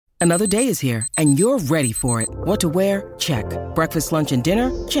Another day is here, and you're ready for it. What to wear? Check. Breakfast, lunch, and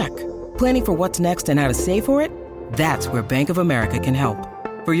dinner? Check. Planning for what's next and how to save for it? That's where Bank of America can help.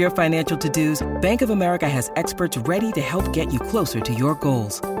 For your financial to-dos, Bank of America has experts ready to help get you closer to your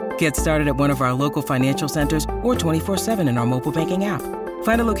goals. Get started at one of our local financial centers or 24/7 in our mobile banking app.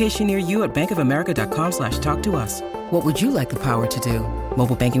 Find a location near you at bankofamerica.com/talktous. What would you like the power to do?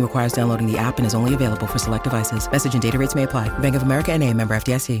 Mobile banking requires downloading the app and is only available for select devices. Message and data rates may apply. Bank of America N.A., member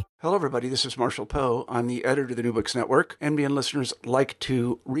FDIC. Hello, everybody. This is Marshall Poe. I'm the editor of the New Books Network. NBN listeners like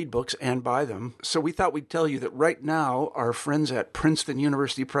to read books and buy them. So we thought we'd tell you that right now, our friends at Princeton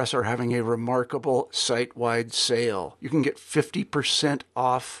University Press are having a remarkable site-wide sale. You can get 50%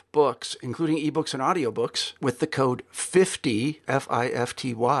 off books, including ebooks and audiobooks, with the code 50,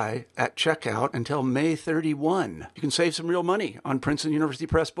 F-I-F-T-Y, at checkout until May 31. You can save some real money on Princeton University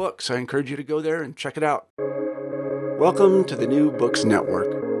Press books. I encourage you to go there and check it out. Welcome to the New Books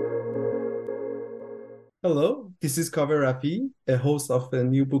Network. Hello, this is Kaveh Rafi, a host of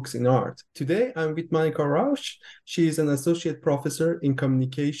New Books in Art. Today, I'm with Monika Raesch. She is an associate professor in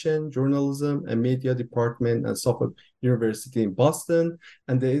communication, journalism, and media department at Suffolk University in Boston,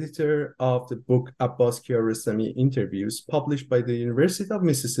 and the editor of the book Abbas Kiarostami Interviews, published by the University of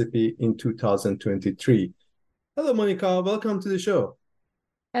Mississippi in 2023. Hello, Monika. Welcome to the show.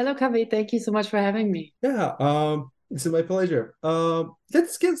 Hello, Kaveh. Thank you so much for having me. Yeah, it's my pleasure.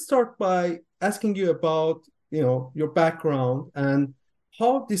 Let's get started by asking you about, your background and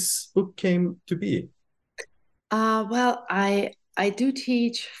how this book came to be. Well, I do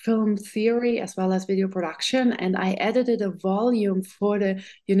teach film theory as well as video production, and I edited a volume for the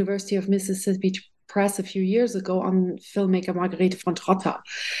University of Mississippi Press a few years ago on filmmaker Margarete von Trotta.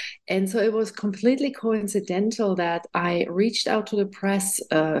 And so it was completely coincidental that I reached out to the press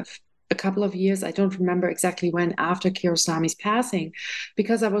a couple of years, I don't remember exactly when, after Kiarostami's passing,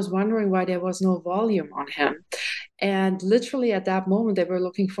 because I was wondering why there was no volume on him. And literally at that moment, they were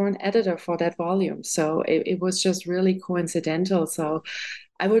looking for an editor for that volume. So it was just really coincidental. So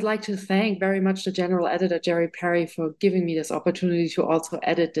I would like to thank very much the general editor, Jerry Perry, for giving me this opportunity to also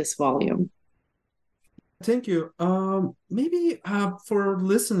edit this volume. Thank you. Maybe for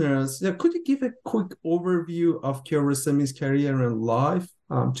listeners, could you give a quick overview of Kiarostami's career and life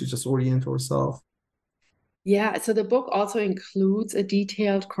to just orient ourselves? Yeah, so the book also includes a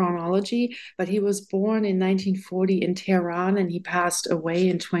detailed chronology, but he was born in 1940 in Tehran and he passed away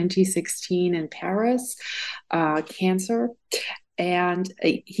in 2016 in Paris, cancer. And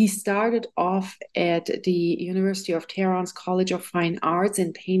he started off at the University of Tehran's College of Fine Arts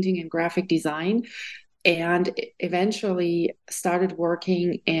in painting and graphic design, and eventually started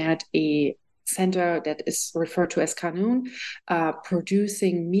working at a center that is referred to as Kanun,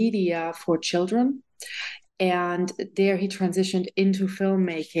 producing media for children. And there he transitioned into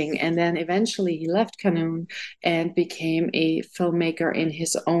filmmaking. And then eventually he left Kanun and became a filmmaker in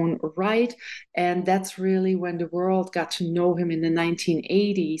his own right. And that's really when the world got to know him in the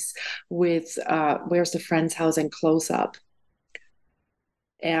 1980s with Where's the Friend's House and Close Up.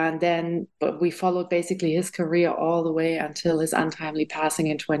 And then we followed basically his career all the way until his untimely passing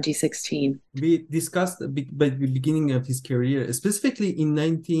in 2016. We discussed by the beginning of his career, specifically in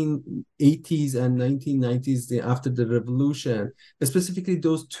 1980s and 1990s, after the revolution, specifically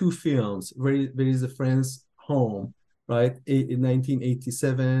those two films, Where is the Friend's Home, right, in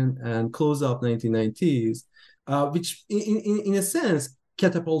 1987 and Close Up 1990s, which in a sense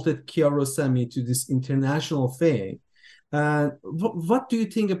catapulted Kiarostami to this international fame. What do you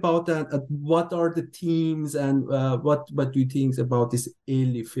think about that? What are the themes and what do you think about these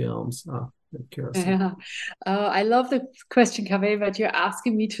early films? Yeah. I love the question, Kaveh, but you're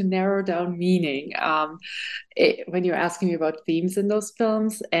asking me to narrow down meaning when you're asking me about themes in those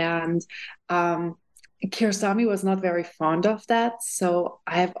films. And Kiarostami was not very fond of that. So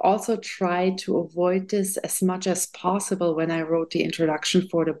I've also tried to avoid this as much as possible when I wrote the introduction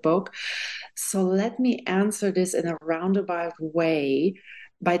for the book. So let me answer this in a roundabout way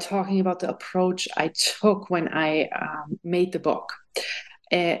by talking about the approach I took when I made the book.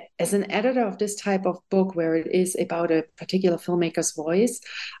 As an editor of this type of book, where it is about a particular filmmaker's voice,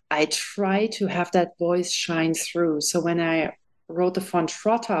 I try to have that voice shine through. So when I wrote the von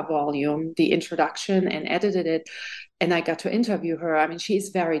Trotta volume, the introduction, and edited it, and I got to interview her, I mean, she's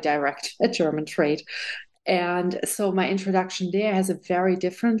very direct, a German trait. And so my introduction there has a very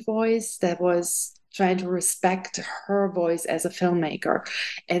different voice that was trying to respect her voice as a filmmaker.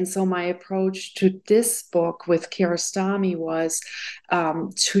 And so my approach to this book with Kiarostami was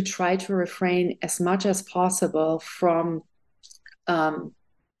to try to refrain as much as possible from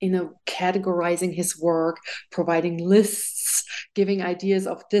categorizing his work, providing lists, giving ideas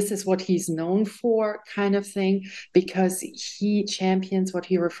of this is what he's known for, kind of thing, because he champions what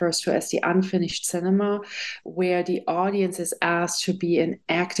he refers to as the unfinished cinema, where the audience is asked to be an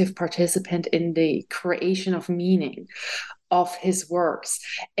active participant in the creation of meaning of his works.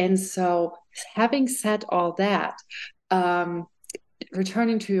 And so, having said all that,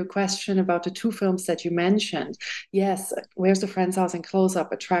 returning to your question about the two films that you mentioned, yes, Where's the Friend's House and Close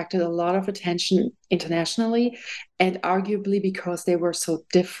Up attracted a lot of attention internationally, and arguably because they were so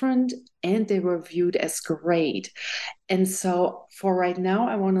different and they were viewed as great. And so for right now,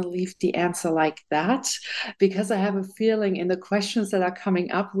 I want to leave the answer like that, because I have a feeling in the questions that are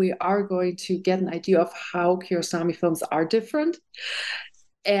coming up, we are going to get an idea of how Kiarostami films are different,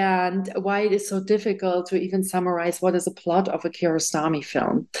 and why it is so difficult to even summarize what is a plot of a Kiarostami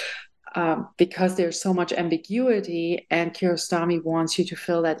film. Because there's so much ambiguity, and Kiarostami wants you to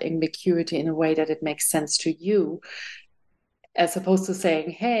fill that ambiguity in a way that it makes sense to you, as opposed to saying,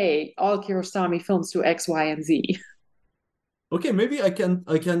 hey, all Kiarostami films do X, Y, and Z. Okay, maybe I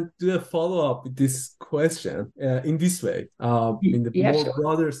can do a follow-up with this question in this way, in the more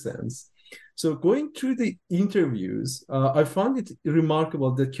broader sense. So going through the interviews, I found it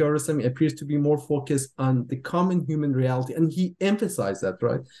remarkable that Kiarostami appears to be more focused on the common human reality, and he emphasized that,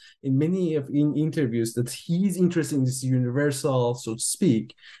 right, in many in interviews, that he's interested in this universal, so to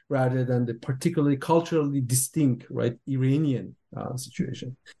speak, rather than the particularly culturally distinct, right, Iranian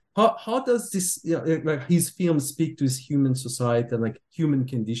situation. How does this, like his film, speak to his human society and like human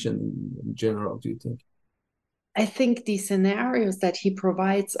condition in general, do you think? I think the scenarios that he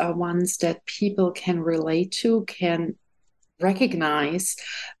provides are ones that people can relate to, can recognize,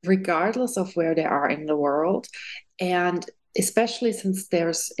 regardless of where they are in the world. And especially since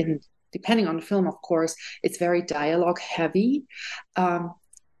depending on the film, of course, it's very dialogue heavy.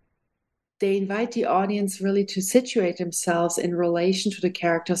 They invite the audience really to situate themselves in relation to the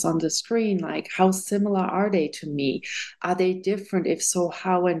characters on the screen. Like, how similar are they to me? Are they different? If so,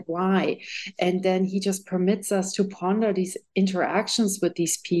 how and why? And then he just permits us to ponder these interactions with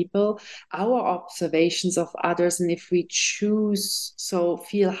these people, our observations of others. And if we choose, so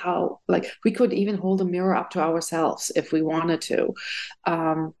feel how, like, we could even hold a mirror up to ourselves if we wanted to.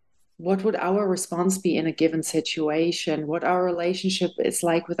 What would our response be in a given situation? What our relationship is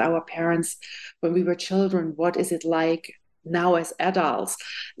like with our parents when we were children? What is it like now as adults?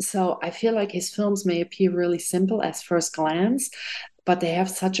 So I feel like his films may appear really simple at first glance, but they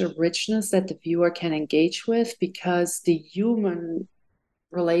have such a richness that the viewer can engage with, because the human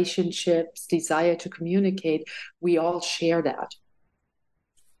relationships, desire to communicate, we all share that.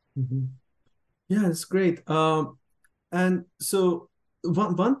 Mm-hmm. Yeah, it's great. And so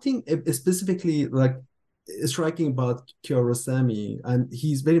one thing specifically like striking about Kiarostami, and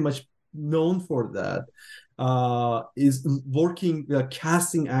he's very much known for that, is working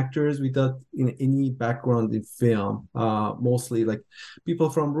casting actors without any background in film, mostly like people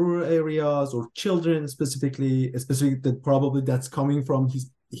from rural areas or children specifically that probably that's coming from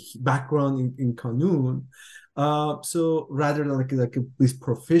his background in Kanun. So rather than like these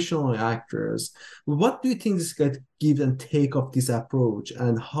professional actors, what do you think this guy give and take of this approach,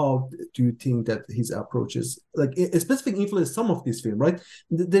 and how do you think that his approach is like a specific influence some of this film, right?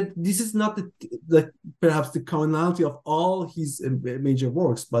 This is not like perhaps the commonality of all his major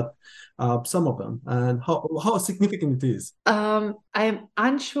works, but some of them, and how significant it is. I'm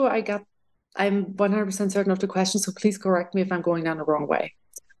unsure. I'm 100% certain of the question, so please correct me if I'm going down the wrong way.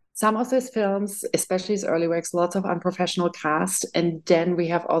 Some of his films, especially his early works, lots of unprofessional cast. And then we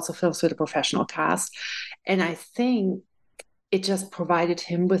have also films with a professional cast. And I think it just provided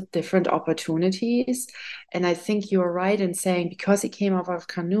him with different opportunities. And I think you're right in saying, because he came out of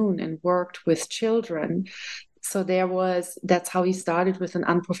Kanun and worked with children, so that's how he started, with an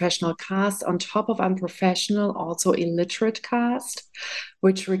unprofessional cast. On top of unprofessional, also illiterate cast,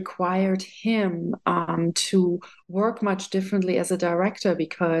 which required him to work much differently as a director,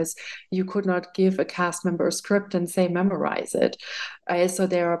 because you could not give a cast member a script and say, memorize it. So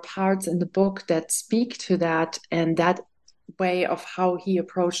there are parts in the book that speak to that, and that way of how he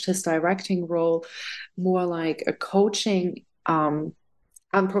approached his directing role, more like a coaching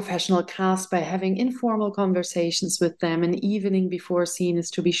unprofessional cast by having informal conversations with them an evening before a scene is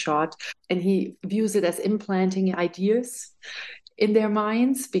to be shot. And he views it as implanting ideas in their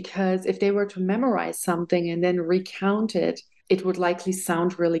minds, because if they were to memorize something and then recount it, it would likely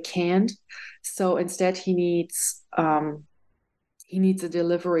sound really canned. So instead he needs a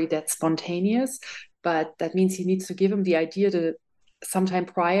delivery that's spontaneous, but that means he needs to give him the idea sometime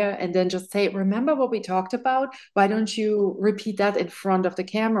prior and then just say, remember what we talked about? Why don't you repeat that in front of the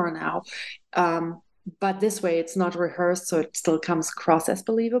camera now? But this way it's not rehearsed, so it still comes across as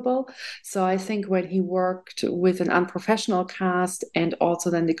believable. So I think when he worked with an unprofessional cast and also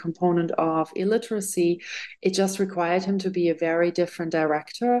then the component of illiteracy, it just required him to be a very different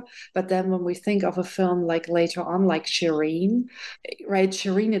director. But then when we think of a film like later on, like Shireen, right?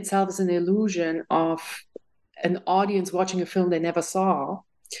 Shireen itself is an illusion of an audience watching a film they never saw,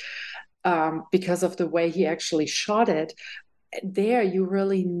 because of the way he actually shot it. There you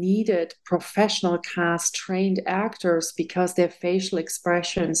really needed professional cast, trained actors, because their facial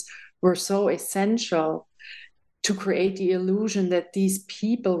expressions were so essential to create the illusion that these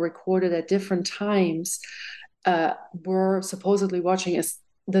people recorded at different times were supposedly watching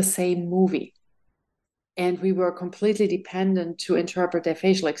the same movie. And we were completely dependent to interpret their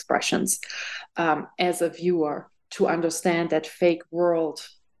facial expressions as a viewer to understand that fake world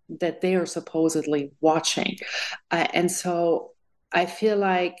that they are supposedly watching. And so I feel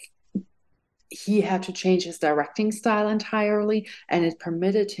like he had to change his directing style entirely, and it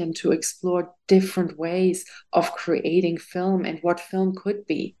permitted him to explore different ways of creating film and what film could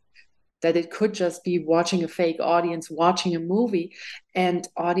be. That it could just be watching a fake audience watching a movie, and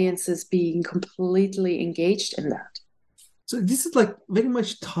audiences being completely engaged in that. So this is like very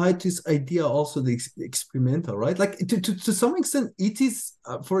much tied to this idea, also the experimental, right? Like to some extent, it is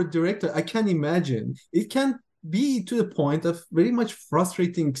for a director. I can imagine it can be to the point of very much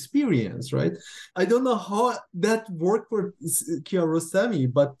frustrating experience, right? I don't know how that worked for Kiarostami,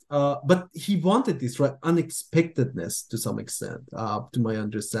 but he wanted this, right? Unexpectedness to some extent, to my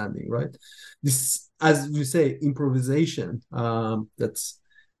understanding, right? This, as you say, improvisation. That's.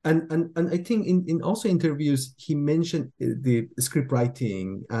 And I think in also interviews he mentioned the script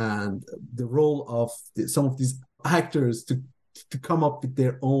writing and the role of some of these actors to come up with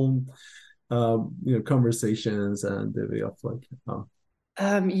their own conversations and the way of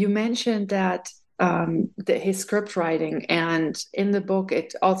like. You mentioned that his script writing, and in the book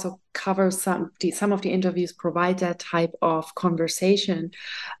it also covers some of the interviews provide that type of conversation.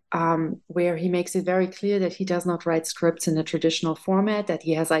 Where he makes it very clear that he does not write scripts in a traditional format, that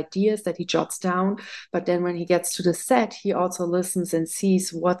he has ideas that he jots down, but then when he gets to the set, he also listens and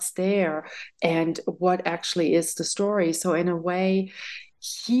sees what's there and what actually is the story. So in a way,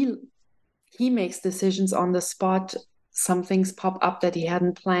 he makes decisions on the spot. Some things pop up that he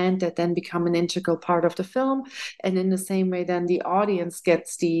hadn't planned that then become an integral part of the film. And in the same way, then the audience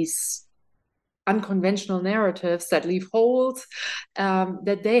gets these unconventional narratives that leave holes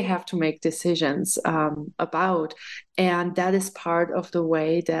that they have to make decisions about. And that is part of the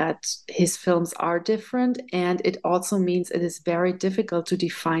way that his films are different. And it also means it is very difficult to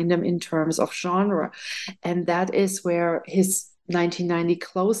define them in terms of genre. And that is where his 1990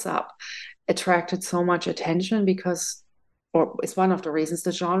 Close-Up attracted so much attention, because, or it's one of the reasons,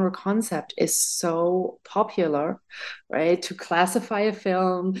 the genre concept is so popular, right? To classify a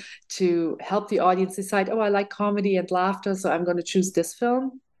film, to help the audience decide, oh, I like comedy and laughter, so I'm going to choose this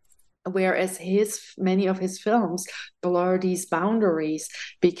film. Whereas many of his films blur these boundaries,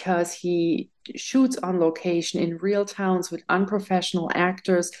 because he shoots on location in real towns with unprofessional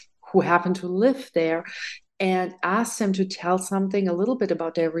actors who happen to live there, and asked them to tell something a little bit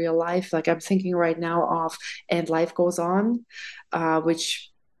about their real life. Like I'm thinking right now of And Life Goes On,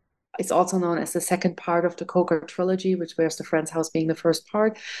 which is also known as the second part of the Coker trilogy, which Where's the Friend's House being the first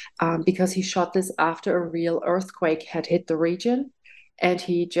part, because he shot this after a real earthquake had hit the region. And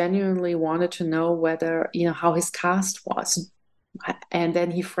he genuinely wanted to know whether, how his cast was. And then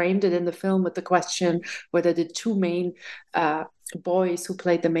he framed it in the film with the question whether the two main boys who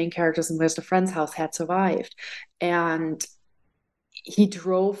played the main characters in Where's the Friend's House had survived. And he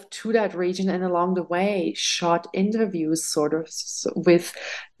drove to that region and along the way shot interviews sort of with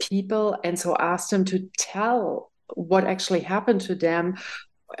people, and so asked them to tell what actually happened to them,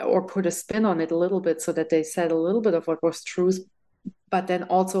 or put a spin on it a little bit, so that they said a little bit of what was truth, but then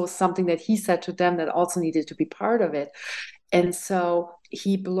also something that he said to them that also needed to be part of it. And so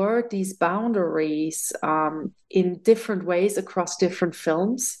he blurred these boundaries in different ways across different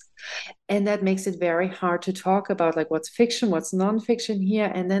films. And that makes it very hard to talk about, like, what's fiction, what's nonfiction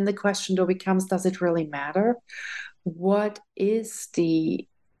here. And then the question though becomes, does it really matter? What is the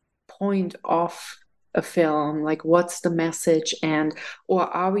point of a film? Like, what's the message? Or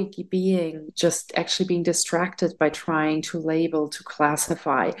are we actually being distracted by trying to label, to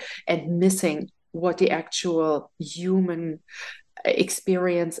classify, and missing what the actual human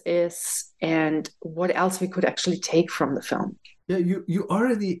experience is and what else we could actually take from the film. Yeah, you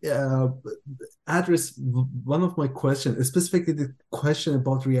already addressed one of my questions, specifically the question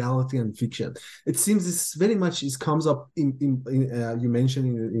about reality and fiction. It seems this very much comes up in you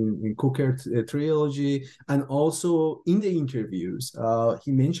mentioned in Cooker trilogy, and also in the interviews.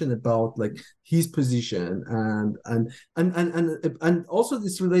 He mentioned about like his position and also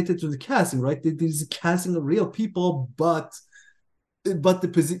this related to the casting, right? There's a casting of real people, but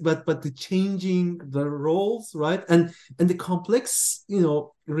the changing the roles, right, and the complex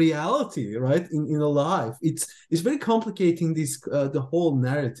reality, right, in a life, it's very complicating this the whole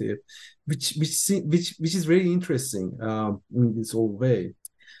narrative, which is very interesting in this whole way.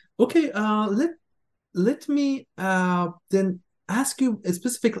 Okay, let me then ask you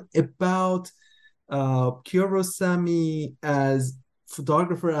specifically about Kiarostami as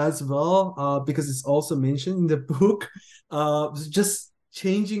photographer as well, because it's also mentioned in the book. Just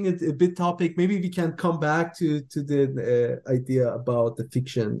changing it a bit topic, maybe we can come back to the idea about the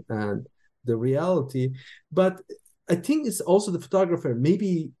fiction and the reality. But I think it's also the photographer,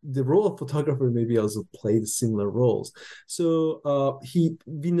 maybe the role of photographer maybe also played similar roles. So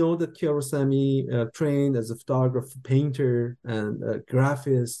we know that Kiarostami trained as a photographer, painter, and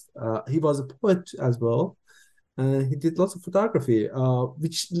graphist. He was a poet as well. He did lots of photography,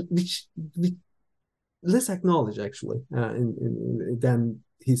 which less acknowledged actually than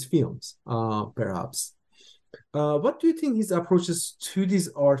his films, perhaps. What do you think his approaches to these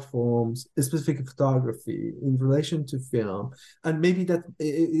art forms, specifically photography, in relation to film? And maybe that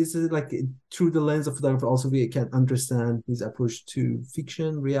is like through the lens of photography also we can understand his approach to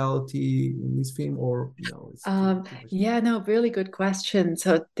fiction, reality in this film, or no? Yeah, no, really good question.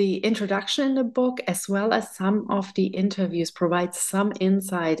 So the introduction in the book, as well as some of the interviews, provide some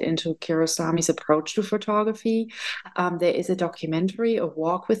insight into Kiarostami's approach to photography. There is a documentary, A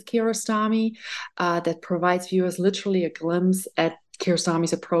Walk with Kiarostami, that provides viewers literally a glimpse at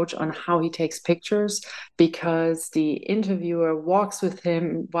Kiarostami's approach on how he takes pictures, because the interviewer walks with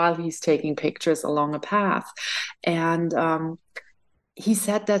him while he's taking pictures along a path. And he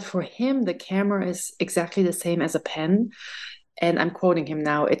said that for him, the camera is exactly the same as a pen. And I'm quoting him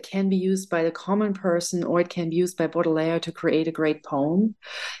now: it can be used by the common person, or it can be used by Baudelaire to create a great poem.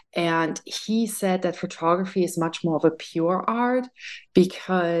 And he said that photography is much more of a pure art,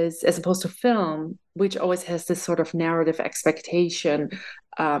 because as opposed to film, which always has this sort of narrative expectation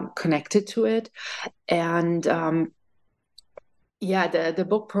connected to it. And the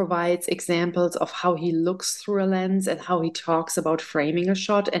book provides examples of how he looks through a lens and how he talks about framing a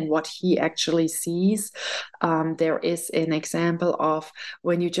shot and what he actually sees. There is an example of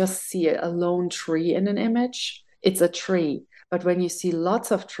when you just see a lone tree in an image, it's a tree. But when you see lots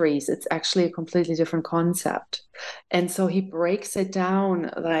of trees, it's actually a completely different concept. And so he breaks it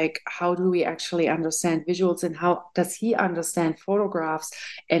down, like, how do we actually understand visuals, and how does he understand photographs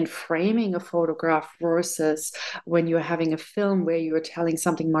and framing a photograph versus when you're having a film where you're telling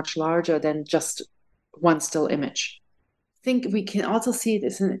something much larger than just one still image. I think we can also see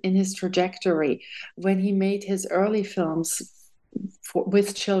this in his trajectory. When he made his early films,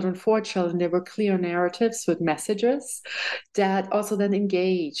 with children, for children, there were clear narratives with messages that also then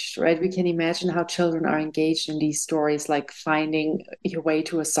engaged, right? We can imagine how children are engaged in these stories, like finding your way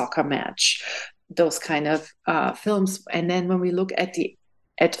to a soccer match, those kind of films. And then when we look at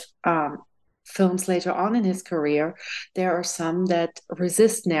films later on in his career, there are some that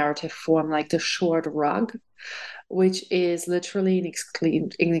resist narrative form, like The Short Rug, which is literally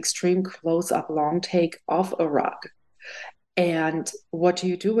an extreme close-up long take of a rug. And what do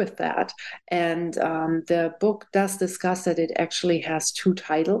you do with that? And the book does discuss that it actually has two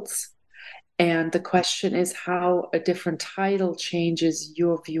titles. And the question is how a different title changes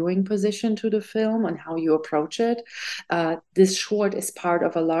your viewing position to the film and how you approach it. This short is part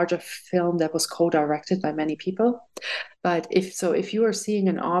of a larger film that was co-directed by many people. But if you are seeing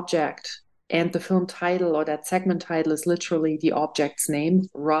an object and the film title or that segment title is literally the object's name,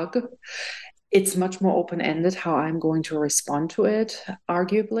 rug, it's much more open-ended how I'm going to respond to it,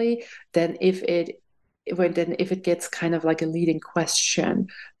 arguably, than if it gets kind of like a leading question,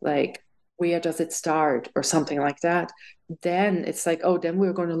 like where does it start or something like that. Then it's like, oh, then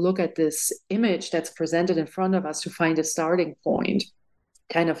we're going to look at this image that's presented in front of us to find a starting point,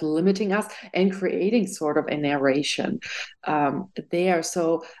 kind of limiting us and creating sort of a narration there.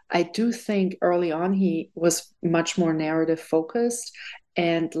 So I do think early on he was much more narrative focused.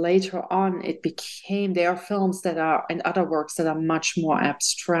 And later on, there are films that are, and other works that are much more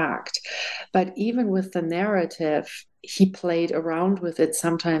abstract. But even with the narrative, he played around with it,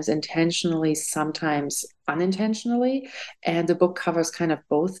 sometimes intentionally, sometimes unintentionally. And the book covers kind of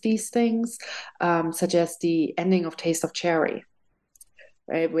both these things, such as the ending of Taste of Cherry,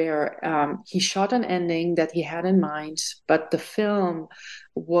 right, where he shot an ending that he had in mind, but the film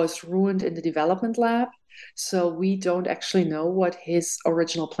was ruined in the development lab. So we don't actually know what his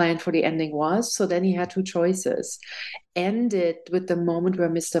original plan for the ending was. So then he had two choices. End it with the moment where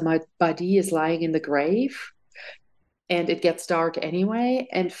Mr. Badi is lying in the grave and it gets dark anyway,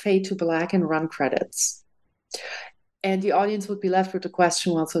 and fade to black and run credits. And the audience would be left with the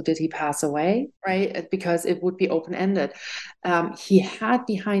question, well, so did he pass away, right? Because it would be open-ended. He had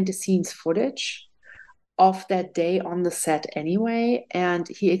behind-the-scenes footage of that day on the set anyway, and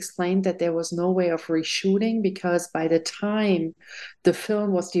he explained that there was no way of reshooting, because by the time the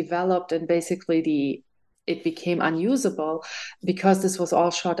film was developed and basically it became unusable, because this was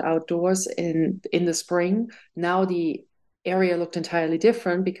all shot outdoors in the spring, now the area looked entirely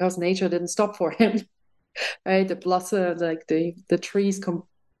different because nature didn't stop for him. Right, the blossom, like the trees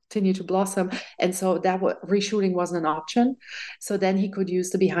continue to blossom, and so reshooting wasn't an option. So then he could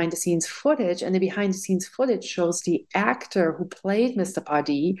use the behind the scenes footage, and the behind the scenes footage shows the actor who played Mr.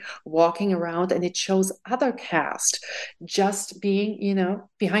 Pardee walking around, and it shows other cast just being,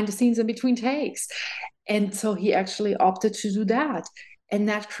 behind the scenes in between takes. And so he actually opted to do that. And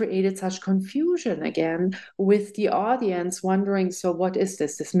that created such confusion again with the audience wondering, so what is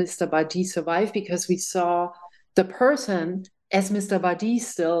this? Does Mr. Badi survive? Because we saw the person as Mr. Badi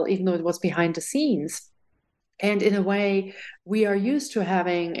still, even though it was behind the scenes. And in a way, we are used to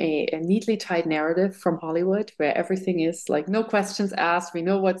having a neatly tied narrative from Hollywood where everything is like no questions asked. We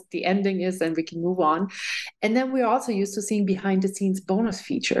know what the ending is and we can move on. And then we're also used to seeing behind the scenes bonus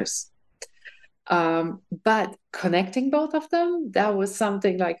features. But connecting both of them, that was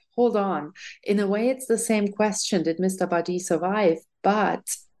something like, hold on. In a way, it's the same question. Did Mr. Badi survive? But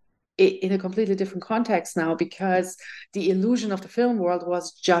in a completely different context now, because the illusion of the film world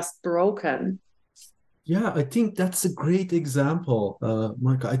was just broken. Yeah, I think that's a great example,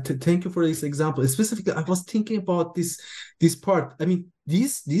 Monika. Thank you for this example. Specifically, I was thinking about this part. I mean,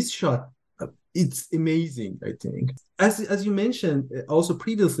 this shot, it's amazing, I think. As you mentioned also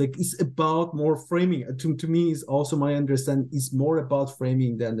previously, like, it's about more framing. To me, is also my understanding is more about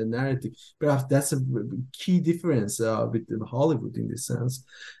framing than the narrative. Perhaps that's a key difference with Hollywood in this sense.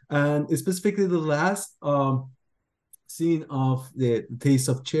 And specifically the last scene of the Taste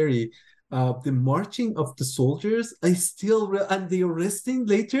of Cherry, the marching of the soldiers, I still and the arresting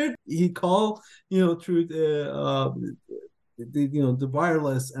later. He called, through the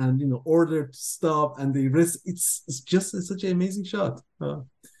wireless and order to stop, and the arrest. It's just such an amazing shot.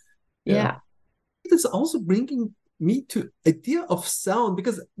 Yeah. It's also bringing me to idea of sound,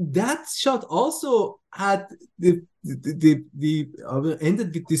 because that shot also had the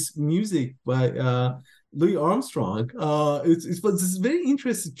ended with this music by Louis Armstrong. It was this very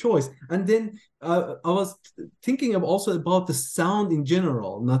interesting choice. And then I was thinking also about the sound in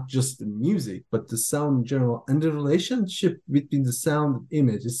general, not just the music, but the sound in general and the relationship between the sound and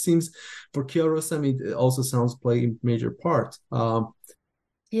image. It seems for Kiarostami, it also sounds play a major part.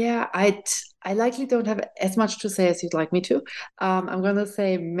 Yeah, I likely don't have as much to say as you'd like me to. I'm going to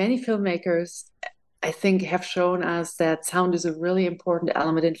say many filmmakers, I think, have shown us that sound is a really important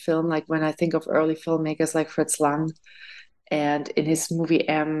element in film. Like when I think of early filmmakers like Fritz Lang, and in his movie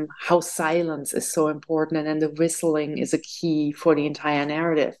M, how silence is so important, and then the whistling is a key for the entire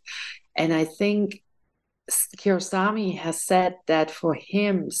narrative. And I think Kiarostami has said that for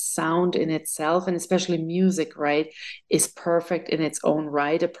him, sound in itself, and especially music, right, is perfect in its own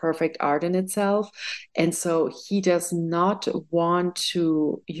right, a perfect art in itself. And so he does not want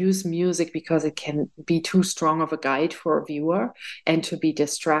to use music because it can be too strong of a guide for a viewer and to be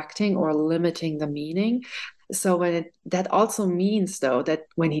distracting or limiting the meaning. So that also means, though, that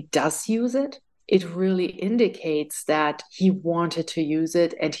when he does use it, it really indicates that he wanted to use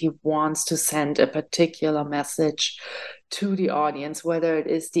it and he wants to send a particular message to the audience, whether it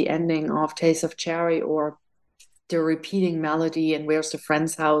is the ending of Taste of Cherry or the repeating melody in Where's the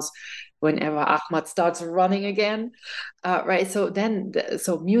Friend's House whenever Ahmad starts running again, right?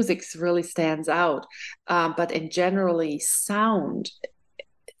 So music really stands out. But in generally sound,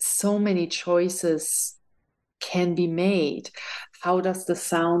 so many choices can be made. How does the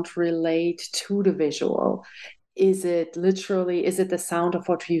sound relate to the visual? Is it the sound of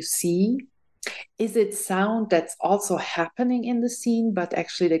what you see? Is it sound that's also happening in the scene, but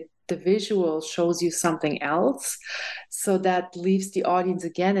actually the visual shows you something else. So that leaves the audience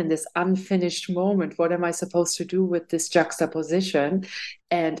again in this unfinished moment. What am I supposed to do with this juxtaposition?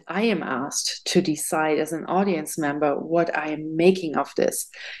 And I am asked to decide as an audience member what I am making of this.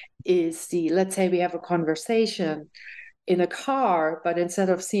 Let's say we have a conversation in a car, but instead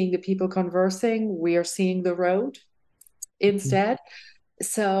of seeing the people conversing, we are seeing the road instead.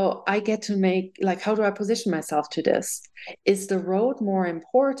 So I get to make, like, how do I position myself to this? Is the road more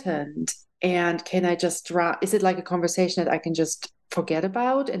important? And can I just is it like a conversation that I can just forget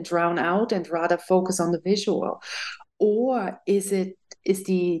about and drown out and rather focus on the visual? Or is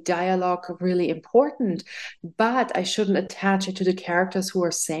the dialogue really important, but I shouldn't attach it to the characters who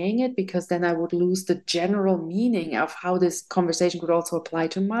are saying it, because then I would lose the general meaning of how this conversation could also apply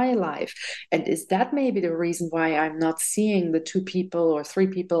to my life. And is that maybe the reason why I'm not seeing the two people or three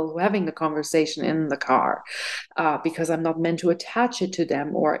people who are having the conversation in the car, because I'm not meant to attach it to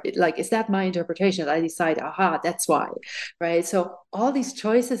them? Or is that my interpretation? I decide, aha, that's why, right? So all these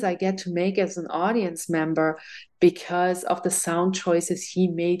choices I get to make as an audience member because of the sound choices he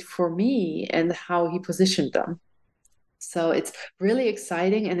made for me and how he positioned them. So it's really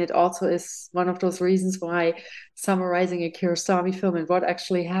exciting. And it also is one of those reasons why summarizing a Kiarostami film and what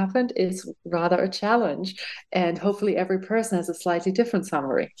actually happened is rather a challenge. And hopefully every person has a slightly different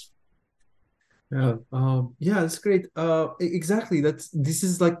summary. Yeah, that's great. Exactly. This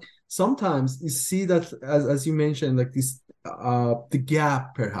is like sometimes you see that as you mentioned, like this the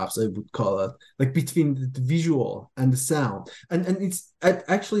gap, perhaps I would call it, like between the visual and the sound, and it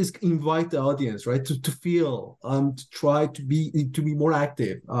actually is invite the audience, right, to feel, to try to be more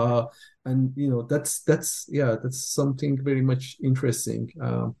active, and that's something very much interesting.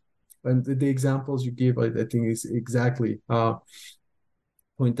 And the examples you give, I think is exactly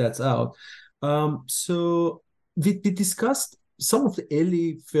point that out. So we discussed some of the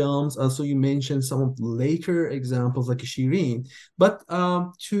early films. Also, you mentioned some of the later examples like Shirin, but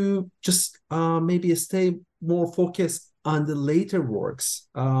to just maybe stay more focused on the later works.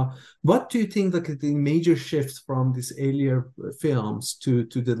 What do you think like the major shifts from these earlier films to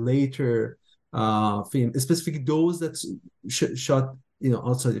the later film, specifically those that shot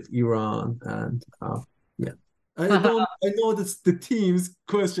outside of Iran and yeah. I know that's the team's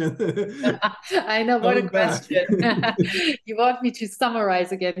question. I know, what a question. You want me to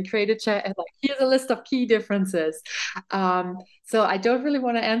summarize again, create a chat, like, here's a list of key differences. So I don't really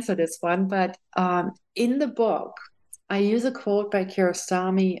want to answer this one, but in the book, I use a quote by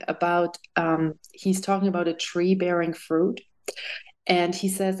Kiarostami about, he's talking about a tree bearing fruit. And he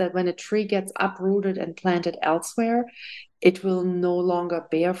says that when a tree gets uprooted and planted elsewhere, it will no longer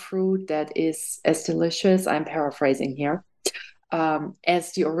bear fruit that is as delicious, I'm paraphrasing here,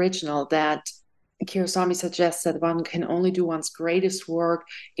 as the original. That Kiarostami suggests that one can only do one's greatest work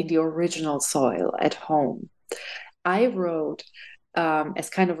in the original soil at home. I wrote as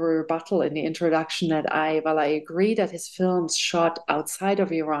kind of a rebuttal in the introduction that while I agree that his films shot outside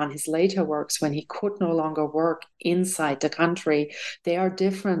of Iran, his later works, when he could no longer work inside the country, they are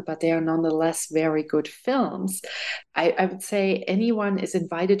different, but they are nonetheless very good films. I would say anyone is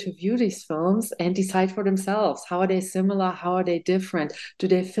invited to view these films and decide for themselves. How are they similar? How are they different? Do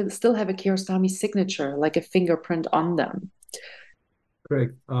they still have a Kiarostami signature, like a fingerprint on them?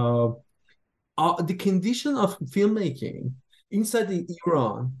 Correct. The condition of filmmaking inside the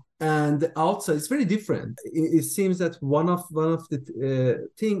Iran and the outside is very different. It seems that one of the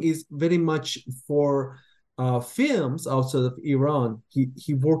thing is very much for films outside of Iran.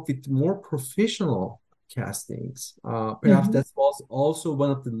 He worked with more professional castings. Perhaps that was also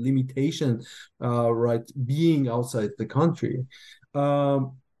one of the limitations, right? Being outside the country,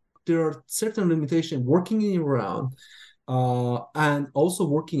 there are certain limitations working in Iran and also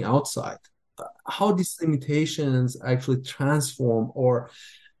working outside. How these limitations actually transform or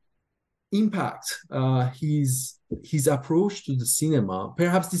impact his approach to the cinema.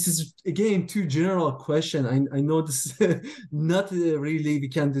 Perhaps this is again too general a question. I know this not really we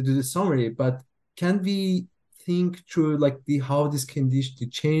can do the summary, but can we think through like how this condition, the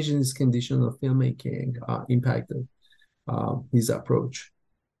change in this condition of filmmaking impacted his approach?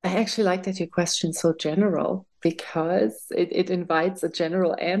 I actually like that your question's so general, because it invites a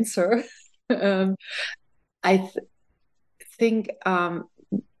general answer. I think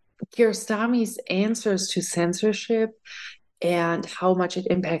Kiarostami's answers to censorship and how much it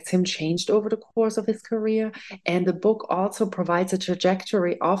impacts him changed over the course of his career. And the book also provides a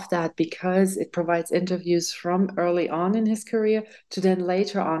trajectory of that, because it provides interviews from early on in his career to then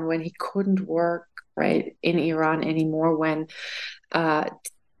later on when he couldn't work right in Iran anymore, when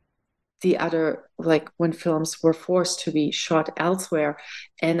the other, like when films were forced to be shot elsewhere.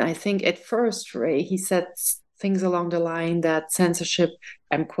 And I think at first, Ray, he said things along the line that censorship,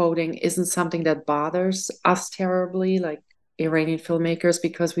 I'm quoting, isn't something that bothers us terribly, like Iranian filmmakers,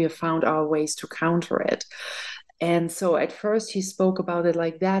 because we have found our ways to counter it. And so at first he spoke about it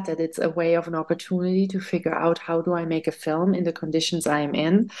like that it's a way of an opportunity to figure out how do I make a film in the conditions I am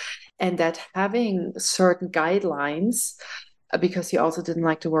in, and that having certain guidelines, because he also didn't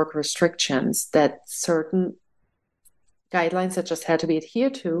like to work restrictions, that certain guidelines that just had to be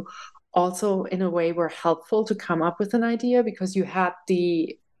adhered to also in a way were helpful to come up with an idea, because you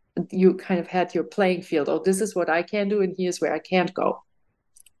kind of had your playing field. Oh, this is what I can do, and here's where I can't go.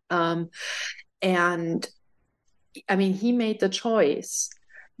 And I mean, he made the choice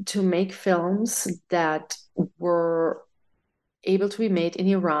to make films that were able to be made in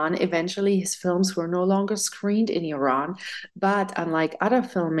Iran. Eventually, his films were no longer screened in Iran. But unlike other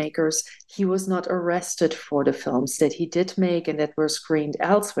filmmakers, he was not arrested for the films that he did make and that were screened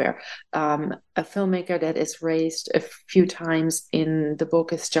elsewhere. A filmmaker that is raised a few times in the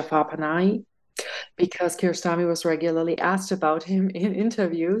book is Jafar Panahi, because Kiarostami was regularly asked about him in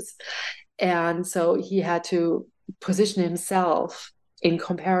interviews. And so he had to position himself in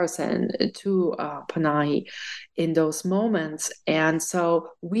comparison to Panahi in those moments. And so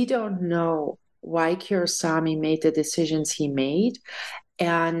we don't know why Kiarostami made the decisions he made.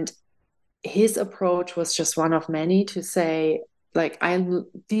 And his approach was just one of many to say, like,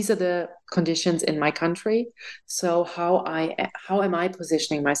 these are the conditions in my country. So how am I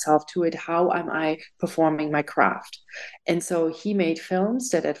positioning myself to it? How am I performing my craft? And so he made films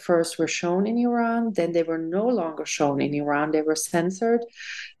that at first were shown in Iran, then they were no longer shown in Iran. They were censored,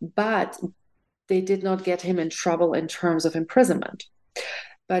 but they did not get him in trouble in terms of imprisonment.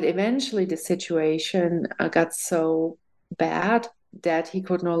 But eventually the situation got so bad that he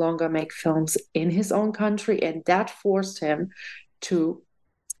could no longer make films in his own country, and that forced him to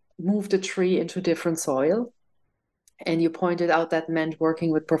move the tree into different soil. And you pointed out that meant working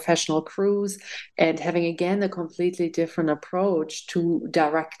with professional crews and having, again, a completely different approach to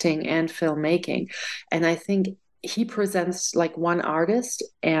directing and filmmaking. And I think he presents like one artist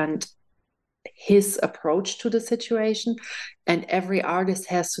and his approach to the situation, and every artist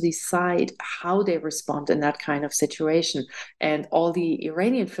has to decide how they respond in that kind of situation. And all the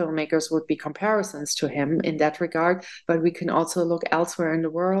Iranian filmmakers would be comparisons to him in that regard, but we can also look elsewhere in the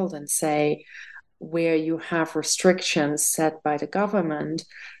world and say, where you have restrictions set by the government,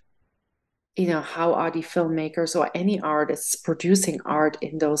 you know, how are the filmmakers or any artists producing art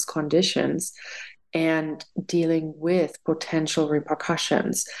in those conditions and dealing with potential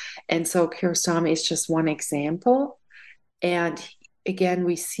repercussions. And so Kiarostami is just one example. And again,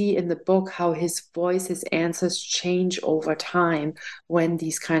 we see in the book how his voice, his answers change over time when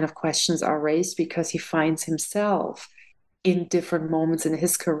these kind of questions are raised, because he finds himself in different moments in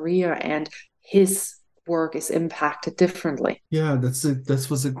his career and his work is impacted differently. Yeah, that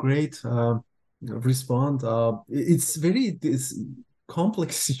was a great response. It's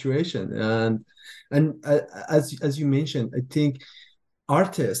complex situation, and as you mentioned, I think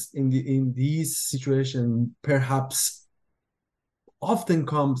artists in these situations perhaps often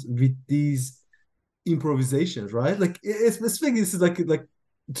comes with these improvisations, right? Like especially this is like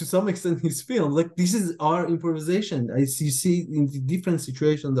to some extent his film, like this is our improvisation. You see in the different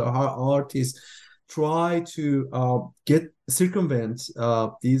situations that our artists try to circumvent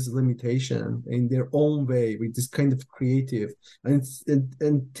these limitations in their own way with this kind of creative, and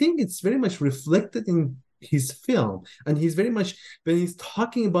think it's very much reflected in his film. And he's very much, when he's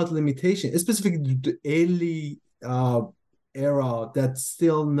talking about limitation, specifically the early era, that's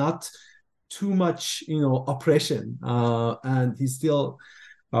still not too much, oppression, and he still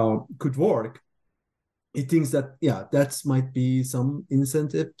could work. He thinks that, that might be some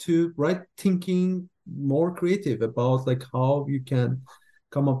incentive to thinking more creative about like how you can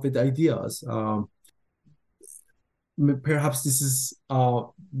come up with ideas. Perhaps this is a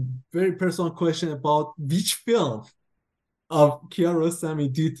very personal question about which film of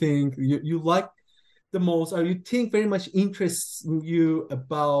Kiarostami do you think you like the most, or you think very much interests you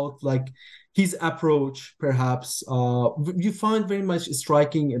about like his approach, perhaps you find very much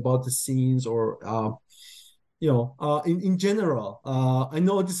striking about the scenes, or in general. I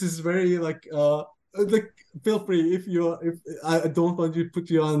know this is very like feel free if I don't want to put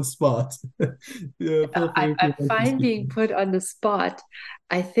you on the spot. Yeah, feel free. I'm fine being put on the spot.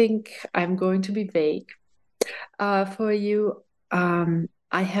 I think I'm going to be vague for you. I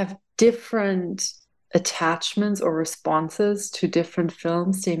have different attachments or responses to different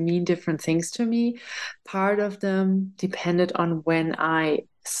films. They mean different things to me. Part of them depended on when I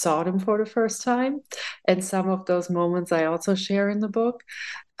saw them for the first time. And some of those moments I also share in the book.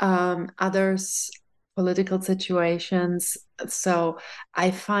 Others, political situations. So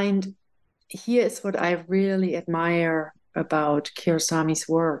I find here is what I really admire about Kiarostami's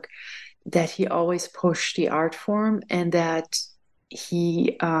work, that he always pushed the art form and that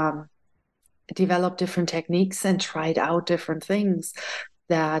he developed different techniques and tried out different things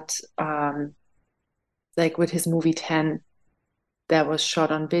that like with his movie 10 that was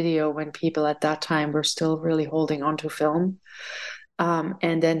shot on video when people at that time were still really holding on to film.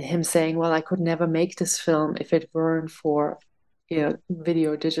 And then him saying, well, I could never make this film if it weren't for,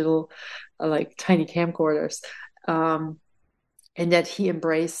 video, digital, like tiny camcorders. And that he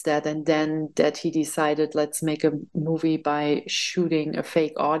embraced that, and then that he decided, let's make a movie by shooting a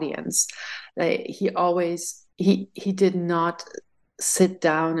fake audience. He did not sit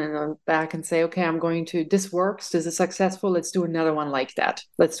down and back and say, okay, this works, this is successful, let's do another one like that,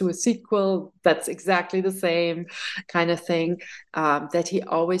 let's do a sequel that's exactly the same kind of thing. That he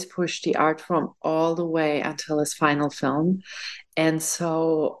always pushed the art form all the way until his final film. And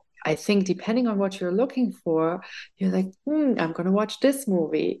so I think depending on what you're looking for, you're like, I'm going to watch this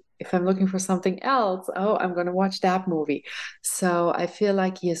movie. If I'm looking for something else, I'm going to watch that movie. So I feel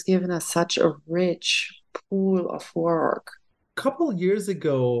like he has given us such a rich pool of work. Couple years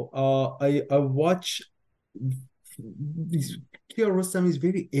ago, I watched these Kiarostami's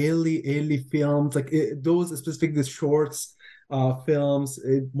very early films, like those specific the shorts films,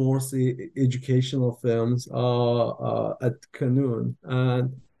 mostly educational films at Canoon,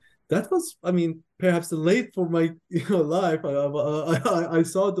 and that was, I mean, perhaps late for my life. I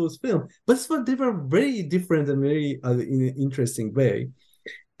saw those films, but they were very different and very in an interesting way.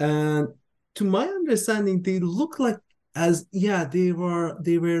 And to my understanding, they look like they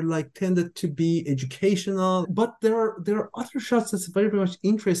were like tended to be educational, but there are other shots that's very, very much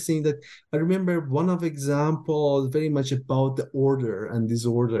interesting. That I remember one of examples very much about the order and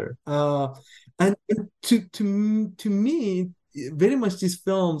disorder, and to me very much these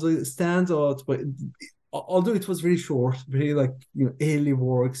films stands out, but although it was very short, very like early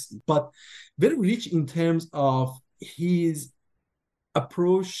works, but very rich in terms of his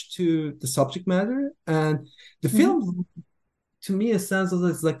approach to the subject matter. And the film to me it sounds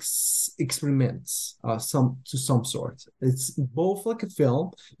as like experiments to some sort. It's both like a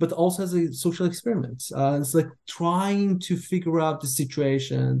film but also as a social experiment. It's like trying to figure out the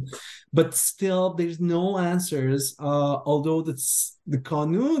situation, but still there's no answers, although that's the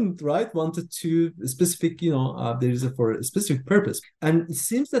Qanun, right, wanted to specific, there is for a specific purpose. And it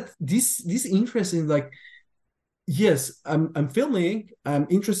seems that this interest in like, yes, I'm filming, I'm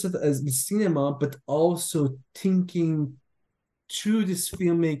interested as with cinema, but also thinking through this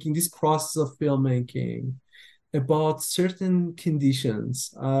filmmaking, this process of filmmaking about certain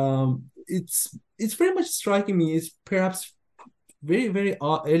conditions. It's very much striking me. It's perhaps very, very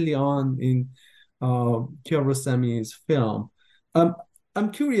early on in Kiarostami's film.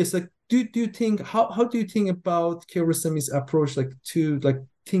 I'm curious, like, do you think, how do you think about Kiarostami's approach, like to like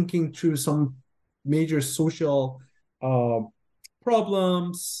thinking through some major social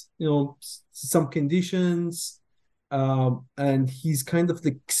problems, some conditions, and he's kind of the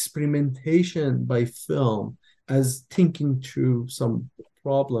experimentation by film as thinking through some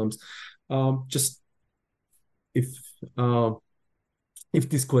problems. Just if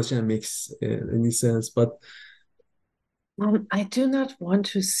this question makes any sense, but I do not want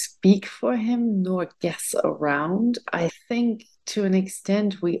to speak for him nor guess around. I think to an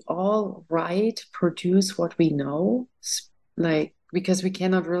extent we all produce what we know, like, because we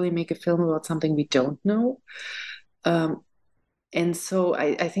cannot really make a film about something we don't know. And so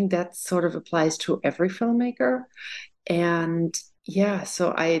I think that sort of applies to every filmmaker. And yeah,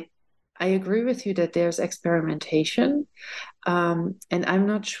 so I agree with you that there's experimentation. And I'm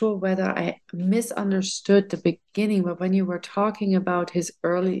not sure whether I misunderstood the beginning, but when you were talking about his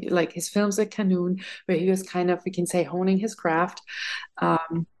early, like his films at Canoon, where he was kind of, we can say, honing his craft,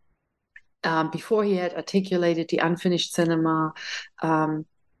 before he had articulated the unfinished cinema.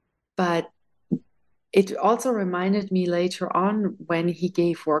 But it also reminded me later on when he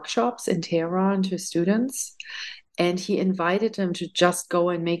gave workshops in Tehran to students. And he invited them to just go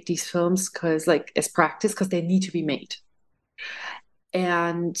and make these films as practice, because they need to be made.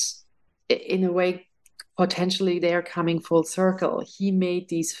 And in a way, potentially they're coming full circle. He made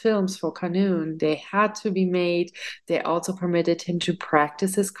these films for Canoon. They had to be made. They also permitted him to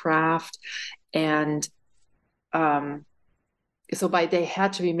practice his craft. And so by they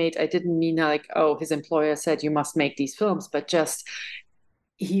had to be made, I didn't mean like, oh, his employer said you must make these films, but just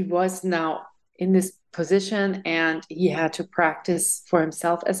he was now in this position and he had to practice for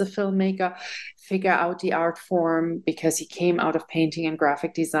himself as a filmmaker, figure out the art form because he came out of painting and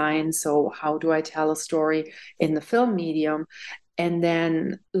graphic design. So how do I tell a story in the film medium? And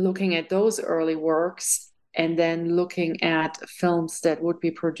then looking at those early works and then looking at films that would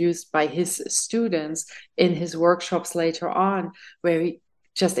be produced by his students in his workshops later on, where he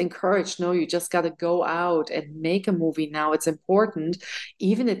just encouraged, no, you just got to go out and make a movie now. It's important.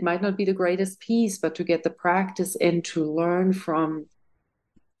 Even it might not be the greatest piece, but to get the practice in, to learn from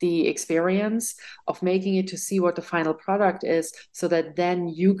the experience of making it, to see what the final product is, so that then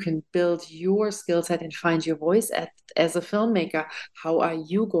you can build your skill set and find your voice as a filmmaker. How are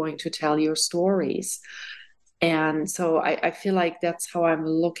you going to tell your stories? And so I feel like that's how I'm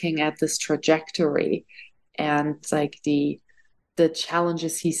looking at this trajectory, and like the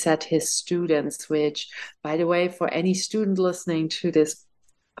challenges he set his students, which, by the way, for any student listening to this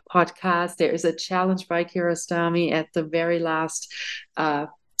podcast, there is a challenge by Kiarostami at the very last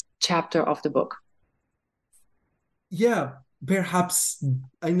chapter of the book. Yeah, perhaps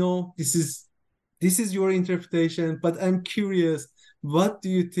I know this is your interpretation, but I'm curious, what do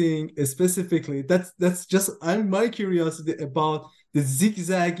you think specifically? That's just my curiosity about the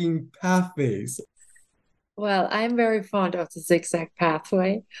zigzagging pathways. Well, I'm very fond of the zigzag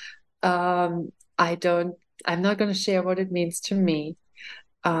pathway. I'm not going to share what it means to me.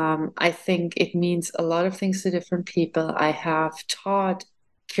 I think it means a lot of things to different people. I have taught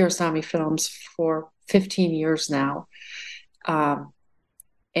Kiarostami films for 15 years now.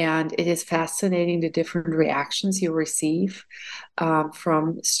 And it is fascinating the different reactions you receive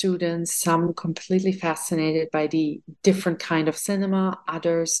from students, some completely fascinated by the different kind of cinema,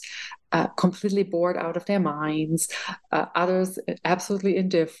 others completely bored out of their minds, others absolutely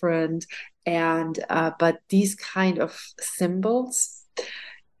indifferent. And but these kind of symbols,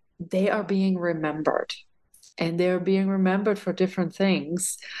 they are being remembered. And they're being remembered for different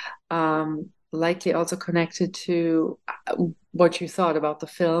things. Likely also connected to what you thought about the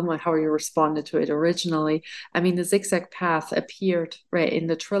film and how you responded to it originally. I mean, the zigzag path appeared right in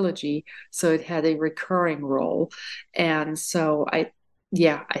the trilogy, so it had a recurring role. And so I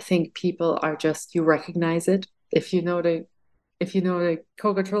think people are just, you recognize it. If you know the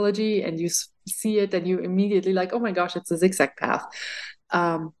Koga trilogy and you see it, then you immediately like, oh my gosh, it's a zigzag path.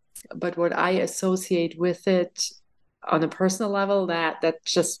 But what I associate with it on a personal level,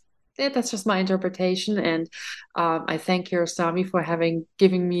 that's just my interpretation. And I thank Kiarostami for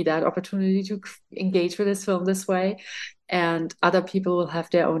giving me that opportunity to engage with this film this way. And other people will have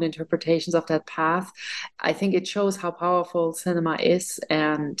their own interpretations of that path. I think it shows how powerful cinema is,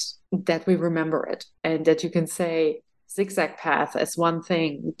 and that we remember it, and that you can say zigzag path as one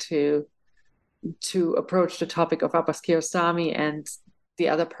thing to approach the topic of Abbas Kiarostami, and the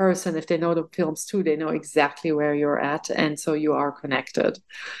other person, if they know the films too, they know exactly where you're at, and so you are connected.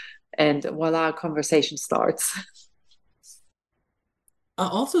 And voila, conversation starts.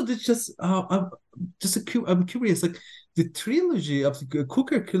 Also, I'm curious, like the trilogy of the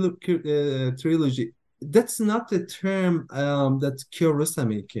Cooker trilogy. That's not the term that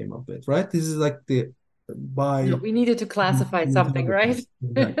Kiarostami came up with, right? This is like No, we needed to classify something, right?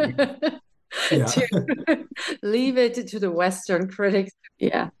 Yeah. To leave it to the Western critics.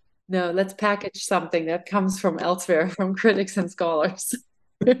 Yeah. No, let's package something that comes from elsewhere, from critics and scholars.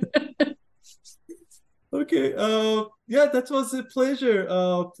 Okay. Yeah, that was a pleasure.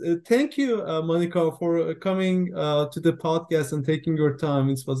 Thank you, Monika, for coming to the podcast and taking your time.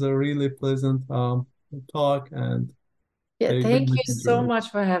 It was a really pleasant talk, and yeah, thank you so much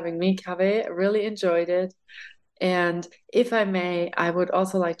for having me, Kaveh. Really enjoyed it. And if I may, I would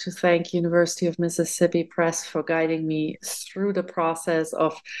also like to thank University of Mississippi Press for guiding me through the process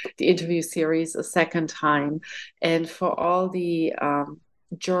of the interview series a second time, and for all the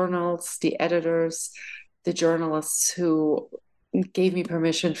journals, the editors, the journalists who gave me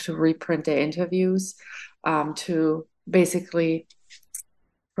permission to reprint their interviews, to basically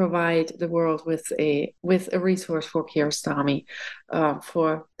provide the world with a resource for Kiarostami,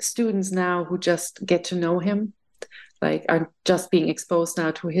 for students now who just get to know him, like are just being exposed now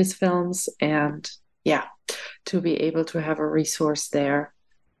to his films, and to be able to have a resource there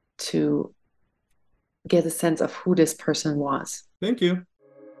to get a sense of who this person was. Thank you.